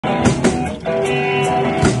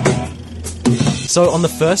So on the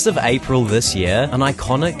 1st of April this year, an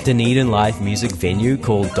iconic Dunedin live music venue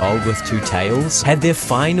called Dog with Two Tails had their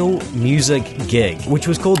final music gig, which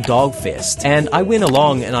was called Dog Fest. And I went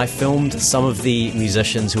along and I filmed some of the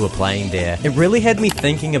musicians who were playing there. It really had me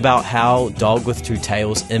thinking about how Dog with Two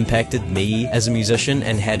Tails impacted me as a musician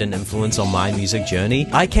and had an influence on my music journey.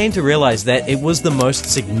 I came to realize that it was the most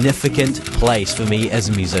significant place for me as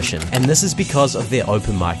a musician. And this is because of their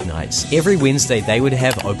open mic nights. Every Wednesday they would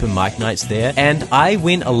have open mic nights there, and I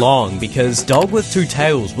went along because Dog with Two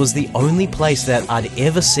Tails was the only place that I'd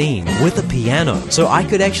ever seen with a piano. So I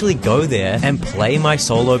could actually go there and play my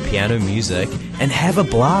solo piano music and have a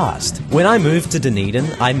blast. When I moved to Dunedin,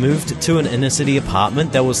 I moved to an inner city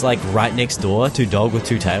apartment that was like right next door to Dog with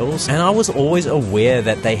Two Tails, and I was always aware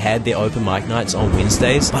that they had their open mic nights on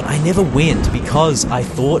Wednesdays, but I never went because I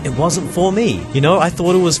thought it wasn't for me. You know, I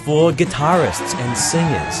thought it was for guitarists and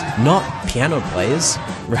singers, not piano players,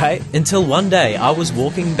 right? Until one day I was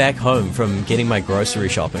walking back home from getting my grocery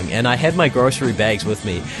shopping, and I had my grocery bags with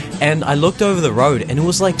me, and I looked over the road and it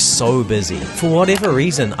was like so busy. For whatever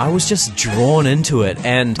reason, I was just drawn into it,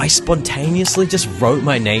 and I spontaneously just wrote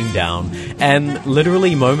my name down, and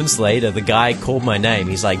literally moments later the guy called my name.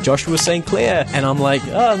 He's like, "Joshua St. Clair," and I'm like,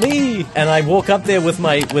 "Oh, me!" And I walk up there with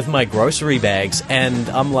my grocery bags, and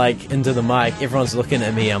I'm like into the mic, everyone's looking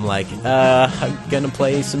at me, I'm like, I'm gonna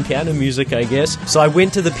play some piano music, I guess. So I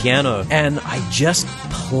went to the piano and I just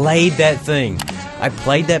played that thing. I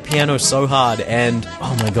played that piano so hard, and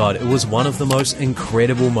oh my god, it was one of the most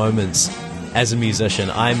incredible moments as a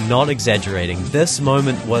musician. I'm not exaggerating. This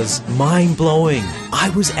moment was mind-blowing. I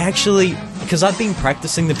was actually, because I've been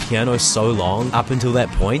practicing the piano so long up until that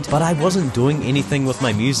point, but I wasn't doing anything with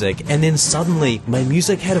my music, and then suddenly my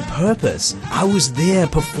music had a purpose. I was there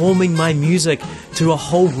performing my music to a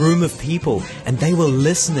whole room of people, and they were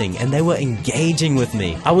listening and they were engaging with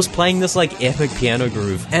me. I was playing this like epic piano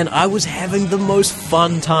groove, and I was having the most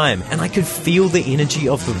fun time, and I could feel the energy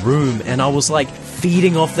of the room, and I was like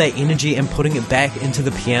feeding off that energy and putting it back into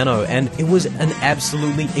the piano, and it was an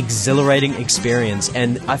absolutely exhilarating experience.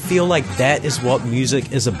 And I feel like that is what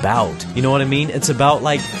music is about. You know what I mean? It's about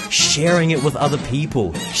like sharing it with other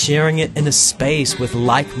people, sharing it in a space with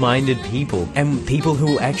like-minded people, and people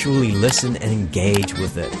who actually listen and engage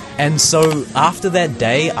with it. And so after that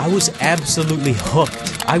day, I was absolutely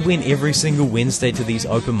hooked. I went every single Wednesday to these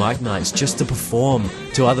open mic nights just to perform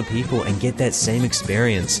to other people and get that same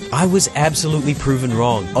experience. I was absolutely proven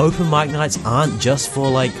wrong. Open mic nights aren't just for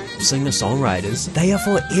like singer-songwriters. They are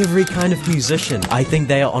for every kind of musician. I think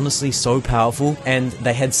they are honestly so powerful, and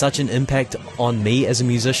they had such an impact on me as a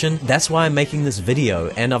musician. That's why I'm making this video,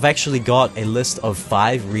 and I've actually got a list of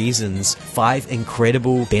 5 reasons, 5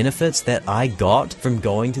 incredible benefits that I got from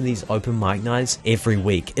going to these open mic nights every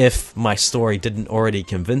week, if my story didn't already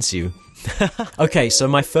convince you. Okay, so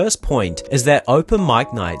my first point is that open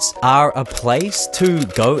mic nights are a place to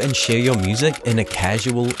go and share your music in a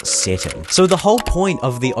casual setting. So the whole point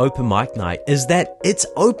of the open mic night is that it's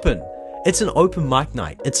open. It's an open mic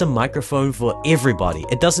night. It's a microphone for everybody.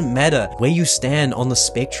 It doesn't matter where you stand on the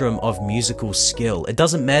spectrum of musical skill. It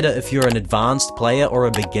doesn't matter if you're an advanced player or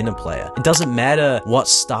a beginner player. It doesn't matter what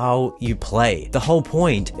style you play. The whole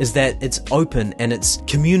point is that it's open and it's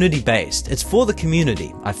community-based. It's for the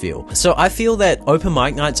community, I feel. So I feel that open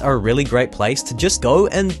mic nights are a really great place to just go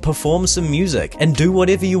and perform some music and do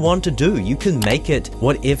whatever you want to do. You can make it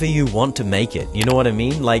whatever you want to make it. You know what I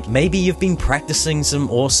mean? Like, maybe you've been practicing some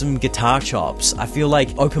awesome guitar chops. I feel like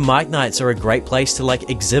open mic nights are a great place to like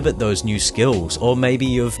exhibit those new skills. Or maybe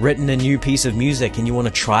you've written a new piece of music and you want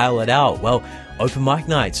to trial it out. Well, open mic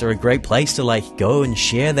nights are a great place to like go and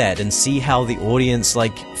share that and see how the audience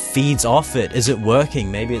like feeds off it. Is it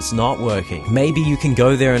working? Maybe it's not working. Maybe you can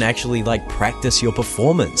go there and actually like practice your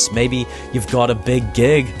performance. Maybe you've got a big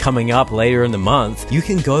gig coming up later in the month. You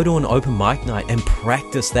can go to an open mic night and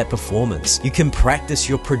practice that performance. You can practice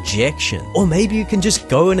your projection. Or maybe you can just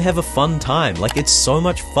go and have a fun time. Like, it's so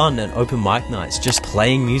much fun at open mic nights, just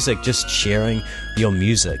playing music, just sharing your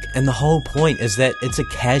music. And the whole point is that it's a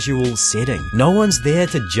casual setting. No one's there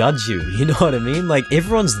to judge you, you know what I mean? Like,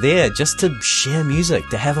 everyone's there just to share music,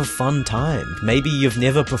 to have a fun time. Maybe you've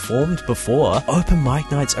never performed before. Open mic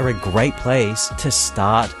nights are a great place to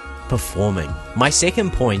start performing. My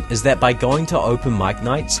second point is that by going to open mic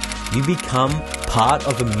nights, you become part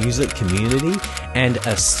of a music community and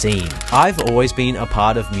a scene. I've always been a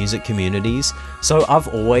part of music communities, so I've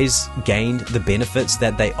always gained the benefits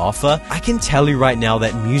that they offer. I can tell you right now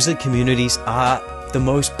that music communities are the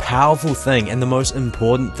most powerful thing and the most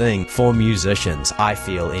important thing for musicians, I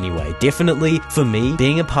feel anyway. Definitely for me,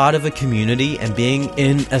 being a part of a community and being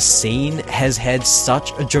in a scene has had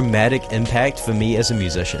such a dramatic impact for me as a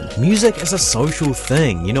musician. Music is a social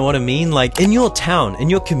thing, you know what I mean? Like, in your town, in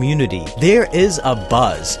your community, there is a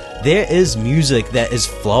buzz. There is music that is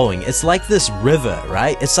flowing. It's like this river,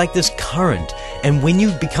 right? It's like this current. And when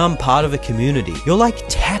you become part of a community, you're like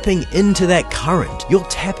tapping into that current. You're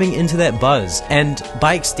tapping into that buzz. And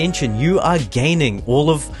by extension, you are gaining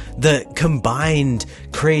all of the combined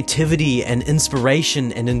creativity and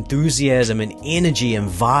inspiration and enthusiasm and energy and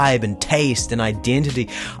vibe and taste and identity.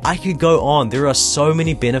 I could go on. There are so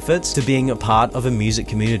many benefits to being a part of a music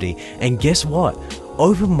community. And guess what?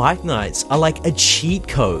 Open mic nights are like a cheat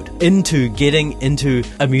code into getting into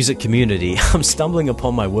a music community. I'm stumbling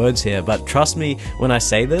upon my words here, but trust me when I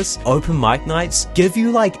say this, open mic nights give you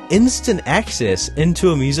like instant access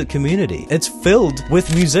into a music community. It's filled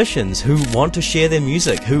with musicians who want to share their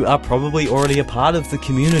music, who are probably already a part of the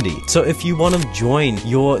community. So if you want to join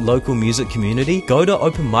your local music community, go to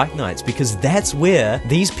open mic nights, because that's where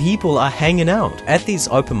these people are hanging out. At these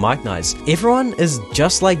open mic nights, everyone is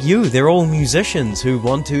just like you. They're all musicians who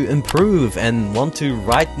want to improve and want to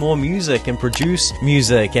write more music and produce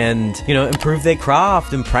music and, you know, improve their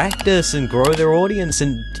craft and practice and grow their audience,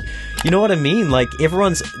 and you know what I mean? Like,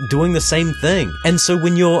 everyone's doing the same thing. And so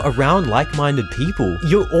when you're around like-minded people,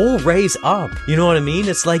 you all raise up. You know what I mean?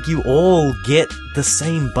 It's like you all get the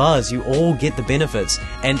same buzz. You all get the benefits.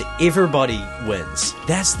 And everybody wins.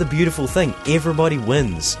 That's the beautiful thing. Everybody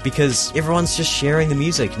wins. Because everyone's just sharing the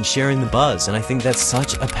music and sharing the buzz. And I think that's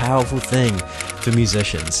such a powerful thing for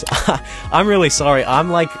musicians. I'm really sorry. I'm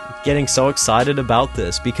like getting so excited about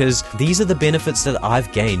this because these are the benefits that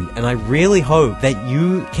I've gained, and I really hope that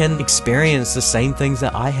you can experience the same things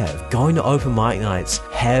that I have. Going to open mic nights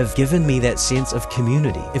have given me that sense of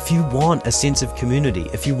community. If you want a sense of community,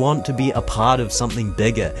 if you want to be a part of something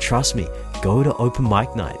bigger, trust me, go to open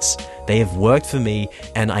mic nights. They have worked for me,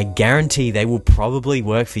 and I guarantee they will probably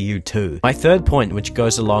work for you too. My third point, which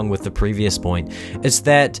goes along with the previous point, is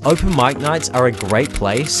that open mic nights are a great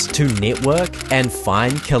place to network and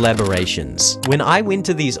find collaborations. When I went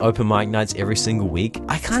to these open mic nights every single week,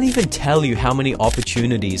 I can't even tell you how many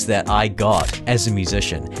opportunities that I got as a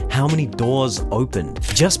musician, how many doors opened,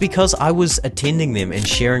 just because I was attending them and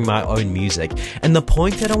sharing my own music. And the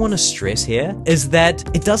point that I want to stress here is that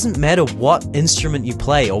it doesn't matter what instrument you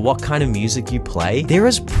play or what kind of music you play, there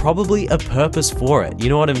is probably a purpose for it. You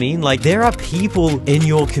know what I mean? Like, there are people in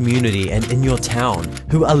your community and in your town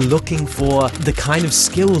who are looking for the kind of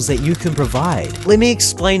skills that you can provide. Let me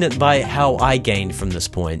explain it by how I gained from this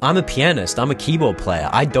point. I'm a pianist, I'm a keyboard player,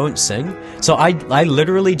 I don't sing, so I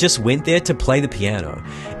literally just went there to play the piano.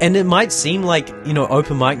 And it might seem like, you know,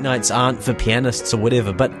 open mic nights aren't for pianists or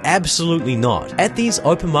whatever, but absolutely not. At these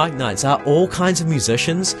open mic nights are all kinds of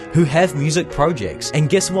musicians who have music projects, and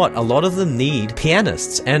guess what? A lot of them need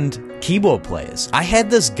pianists and keyboard players. I had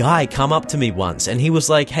this guy come up to me once and he was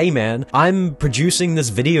like, "Hey man, I'm producing this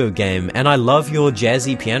video game and I love your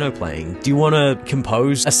jazzy piano playing. Do you want to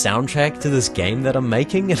compose a soundtrack to this game that I'm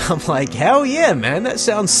making?" And I'm like, "Hell yeah, man, that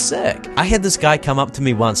sounds sick." I had this guy come up to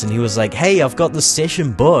me once and he was like, "Hey, I've got this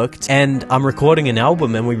session booked and I'm recording an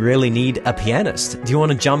album and we really need a pianist. Do you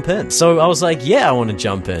want to jump in?" So I was like, "Yeah, I want to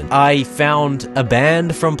jump in." I found a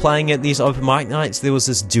band from playing at these open mic nights. There was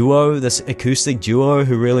this duo, this acoustic duo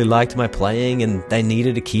who really liked my playing and they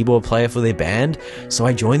needed a keyboard player for their band, so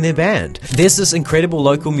I joined their band. There's this incredible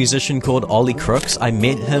local musician called Ollie Crooks. I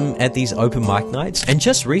met him at these open mic nights, and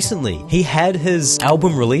just recently he had his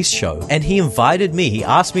album release show and he invited me. He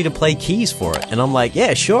asked me to play keys for it and I'm like,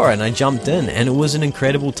 "Yeah, sure," and I jumped in and it was an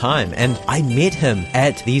incredible time, and I met him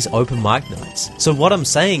at these open mic nights. So what I'm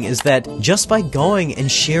saying is that just by going and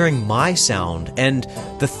sharing my sound and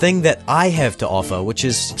the thing that I have to offer, which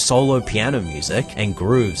is solo piano music and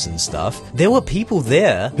grooves and stuff, there were people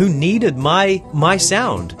there who needed my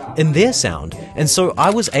sound and their sound. And so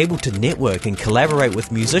I was able to network and collaborate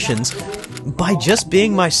with musicians by just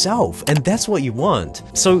being myself, and that's what you want.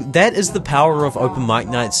 So that is the power of open mic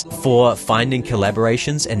nights for finding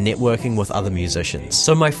collaborations and networking with other musicians.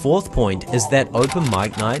 So my fourth point is that open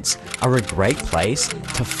mic nights are a great place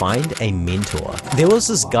to find a mentor. There was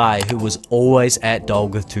this guy who was always at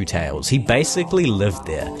Dog with Two Tails. He basically lived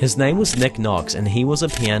there. His name was Nick Knox and he was a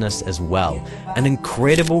pianist as well, an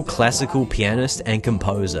incredible classical pianist and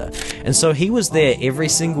composer. And so he was there every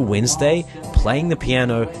single Wednesday playing the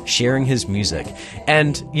piano, sharing his music.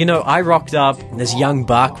 And, you know, I rocked up, this young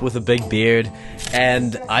buck with a big beard,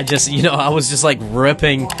 and I just, you know, I was just like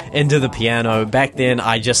ripping into the piano. Back then,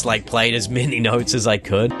 I just like played as many notes as I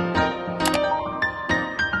could.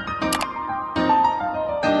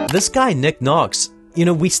 this guy, Nick Knox, you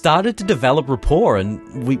know, we started to develop rapport,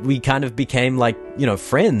 and we kind of became like, you know,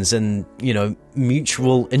 friends and, you know,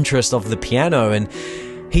 mutual interest of the piano. And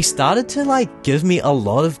he started to like give me a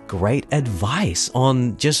lot of great advice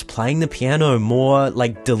on just playing the piano more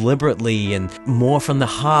like deliberately and more from the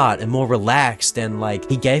heart and more relaxed. And like,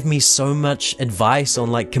 he gave me so much advice on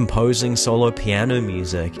like composing solo piano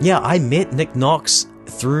music. Yeah, I met Nick Knox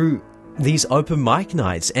through these open mic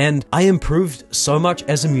nights, and I improved so much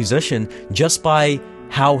as a musician just by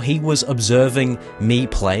how he was observing me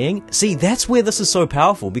playing. See, that's where this is so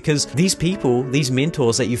powerful, because these people, these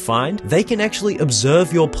mentors that you find, they can actually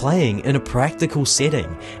observe your playing in a practical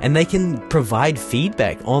setting, and they can provide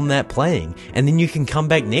feedback on that playing, and then you can come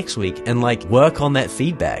back next week and like work on that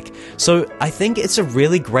feedback. So I think it's a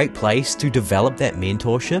really great place to develop that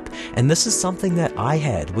mentorship, and this is something that I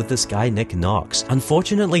had with this guy Nick Knox.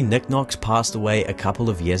 Unfortunately, Nick Knox passed away a couple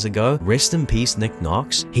of years ago. Rest in peace, Nick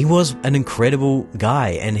Knox. He was an incredible guy,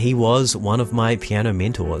 and he was one of my piano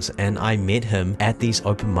mentors, and I met him at these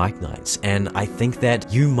open mic nights. And I think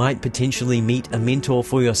that you might potentially meet a mentor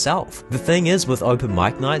for yourself. The thing is, with open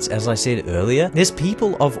mic nights, as I said earlier, there's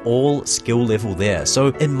people of all skill level there. So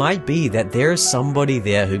it might be that there is somebody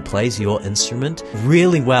there who plays your instrument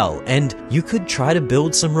really well, and you could try to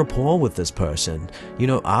build some rapport with this person. You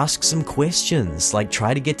know, ask some questions, like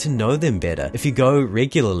try to get to know them better. If you go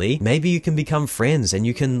regularly, maybe you can become friends and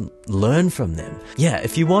you can learn from them. Yeah,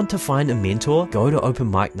 if you want to find a mentor, go to open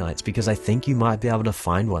mic nights, because I think you might be able to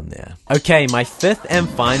find one there. Okay, my fifth and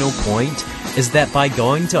final point is that by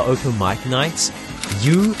going to open mic nights,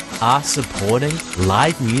 you are supporting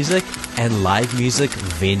live music and live music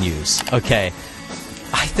venues. Okay,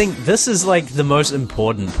 I think this is like the most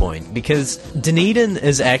important point, because Dunedin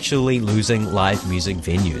is actually losing live music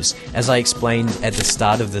venues. As I explained at the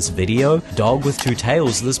start of this video, Dog with Two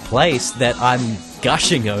Tails, this place that I'm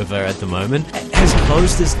gushing over at the moment, has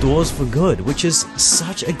closed its doors for good, which is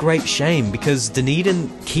such a great shame, because Dunedin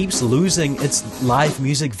keeps losing its live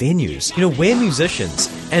music venues. You know, we're musicians,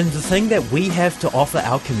 and the thing that we have to offer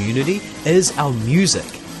our community is our music,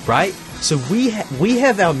 right? So we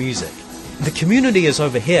have our music. The community is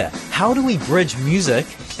over here. How do we bridge music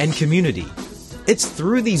and community? It's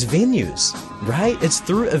through these venues, right? It's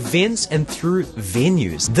through events and through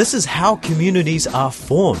venues. This is how communities are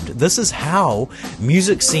formed. This is how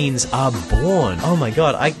music scenes are born. Oh my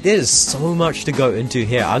god, there's so much to go into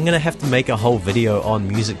here. I'm gonna have to make a whole video on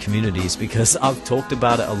music communities, because I've talked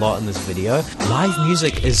about it a lot in this video. Live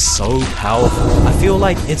music is so powerful. I feel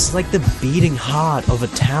like it's like the beating heart of a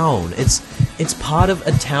town. It's part of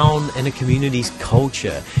a town and a community's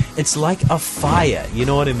culture. It's like a fire, you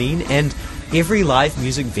know what I mean? And every live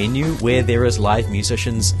music venue where there is live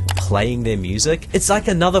musicians playing their music, it's like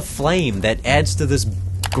another flame that adds to this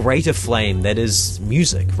greater flame that is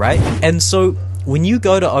music, right? And so when you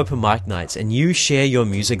go to open mic nights and you share your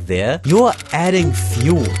music there, you're adding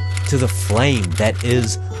fuel to the flame that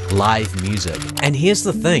is live music. And here's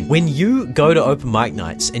the thing, when you go to open mic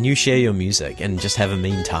nights and you share your music and just have a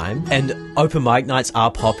mean time, and open mic nights are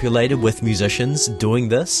populated with musicians doing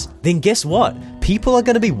this, then guess what? People are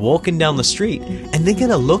going to be walking down the street and they're going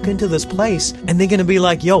to look into this place and they're going to be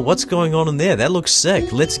like, yo, what's going on in there? That looks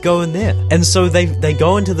sick. Let's go in there. And so they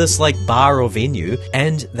go into this like bar or venue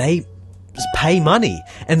and they pay money,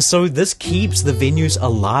 and so this keeps the venues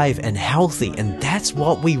alive and healthy, and that's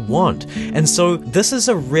what we want. And so this is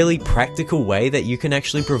a really practical way that you can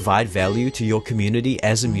actually provide value to your community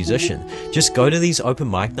as a musician. Just go to these open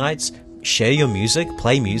mic nights, share your music,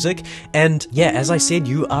 play music, and yeah, as I said,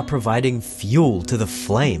 you are providing fuel to the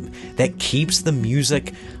flame that keeps the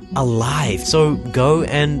music alive. So go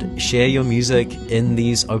and share your music in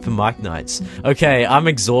these open mic nights. Okay, I'm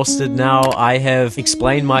exhausted now. I have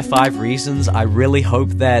explained my 5 reasons. I really hope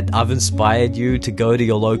that I've inspired you to go to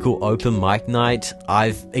your local open mic night.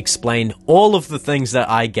 I've explained all of the things that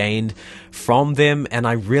I gained from them, and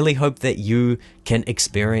I really hope that you can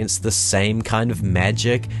experience the same kind of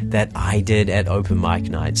magic that I did at open mic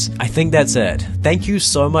nights. I think that's it. Thank you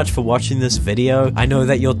so much for watching this video. I know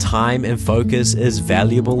that your time and focus is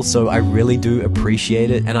valuable, so I really do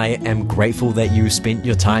appreciate it, and I am grateful that you spent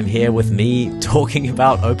your time here with me talking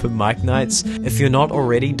about open mic nights. If you're not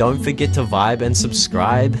already, don't forget to vibe and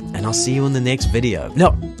subscribe, and I'll see you in the next video.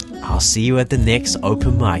 No, I'll see you at the next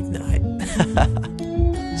open mic night.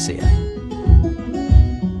 See ya.